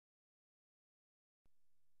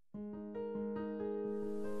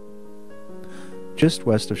Just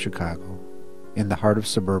west of Chicago, in the heart of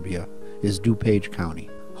suburbia, is DuPage County,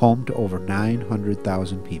 home to over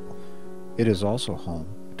 900,000 people. It is also home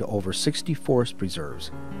to over 60 forest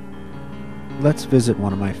preserves. Let's visit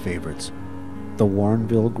one of my favorites, the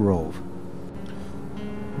Warrenville Grove.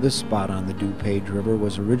 This spot on the DuPage River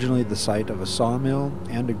was originally the site of a sawmill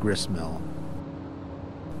and a grist mill.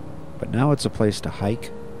 But now it's a place to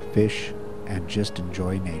hike, fish, and just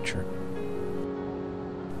enjoy nature.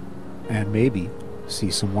 And maybe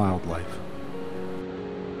see some wildlife.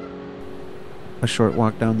 A short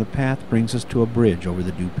walk down the path brings us to a bridge over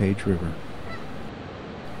the DuPage River.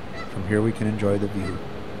 From here we can enjoy the view.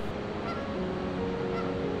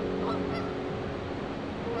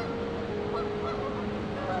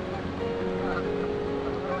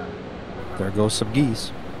 There go some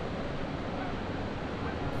geese.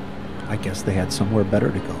 I guess they had somewhere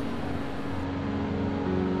better to go.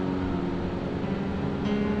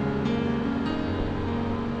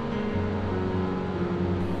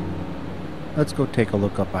 Let's go take a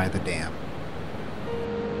look up by the dam.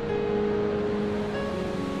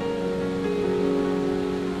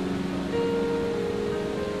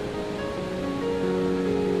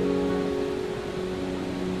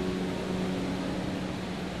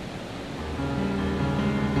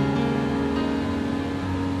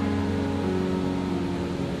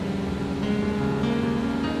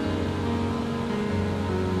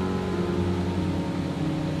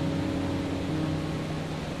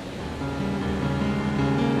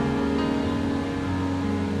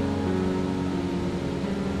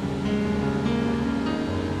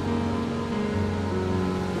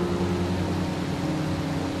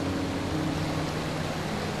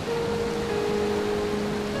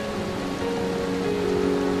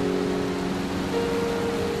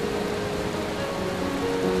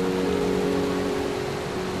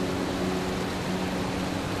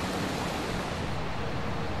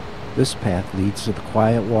 This path leads to the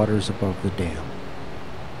quiet waters above the dam.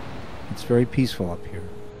 It's very peaceful up here.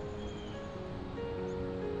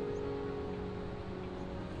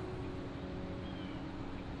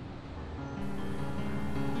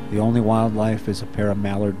 The only wildlife is a pair of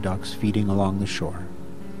mallard ducks feeding along the shore.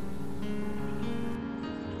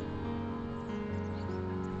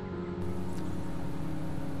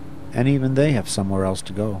 And even they have somewhere else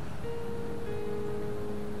to go.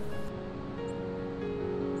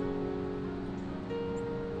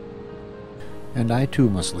 And I too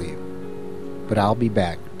must leave, but I'll be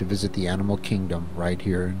back to visit the animal kingdom right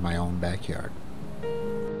here in my own backyard.